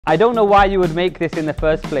I don't know why you would make this in the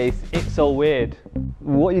first place. It's so weird.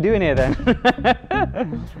 What are you doing here then?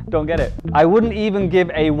 Don't get it. I wouldn't even give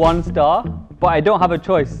a 1 star, but I don't have a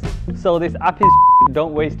choice. So this app is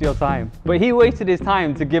don't waste your time. But he wasted his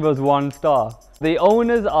time to give us 1 star. The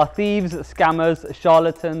owners are thieves, scammers,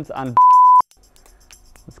 charlatans, and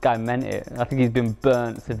this guy meant it. I think he's been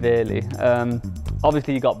burnt severely.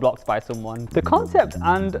 Obviously he got blocked by someone. The concept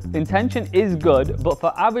and intention is good, but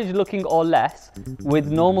for average looking or less,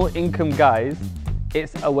 with normal income guys,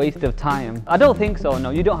 it's a waste of time. I don't think so,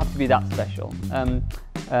 no, you don't have to be that special.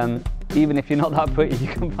 Even if you're not that pretty, you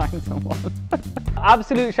can find someone.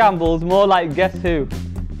 Absolute shambles, more like Guess Who.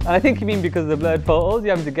 And I think you mean because of the blurred photos,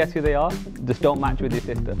 you're having to guess who they are. Just don't match with your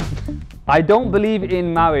sister. I don't believe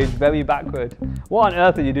in marriage, very backward. What on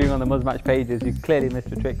earth are you doing on the Muzz Match pages? You clearly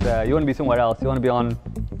missed a trick there. You want to be somewhere else. You want to be on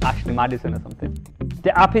Ashley Madison or something.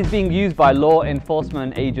 The app is being used by law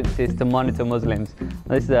enforcement agencies to monitor Muslims.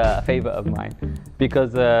 This is a favourite of mine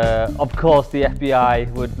because, of course, the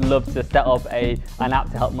FBI would love to set up an app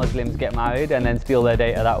to help Muslims get married and then steal their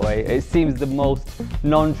data that way. It seems the most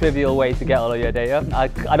non-trivial way to get all of your data.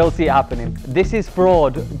 I don't see it happening. This is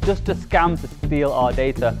fraud, just a scam to steal our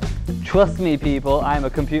data. Trust me, people, I'm a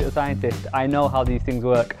computer scientist. I know how these things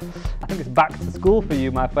work. I think it's back to school for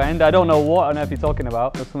you, my friend. I don't know what on earth you're talking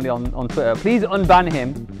about. There's somebody on Twitter. Please unban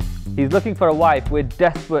him. He's looking for a wife. We're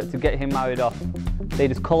desperate to get him married off. They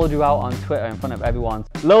just called you out on Twitter in front of everyone.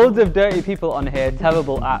 Loads of dirty people on here.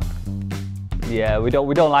 Terrible app. Yeah, we don't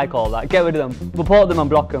like all that. Get rid of them. Report them and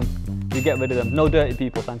block them. You get rid of them. No dirty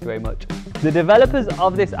people, thank you very much. The developers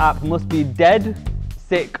of this app must be dead,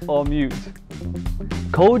 sick, or mute.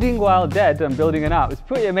 Coding while dead and building an app. It's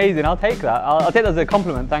pretty amazing. I'll take that. I'll take that as a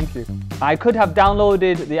compliment. Thank you. I could have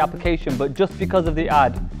downloaded the application, but just because of the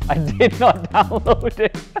ad, I did not download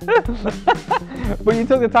it. But you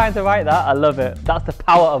took the time to write that. I love it. That's the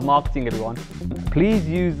power of marketing, everyone. Please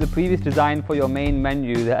use the previous design for your main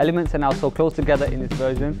menu. The elements are now so close together in this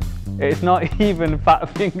version. It's not even fat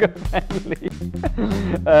finger friendly.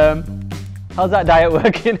 How's that diet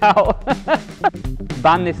working out?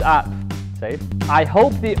 Ban this app. I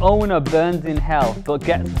hope the owner burns in hell, but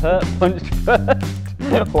gets hurt punched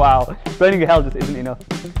first. Wow, burning in hell just isn't enough.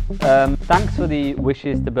 Thanks for the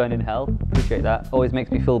wishes to burn in hell. Appreciate that. Always makes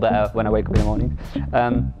me feel better when I wake up in the morning.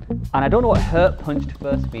 And I don't know what hurt punched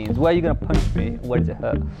first means. Where are you going to punch me? Where does it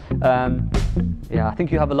hurt? Yeah, I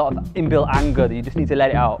think you have a lot of inbuilt anger that you just need to let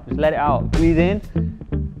it out. Just let it out. Breathe in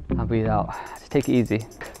and breathe out. Just take it easy.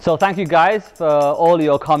 So thank you guys for all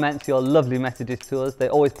your comments, your lovely messages to us. They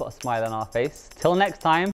always put a smile on our face. Till next time.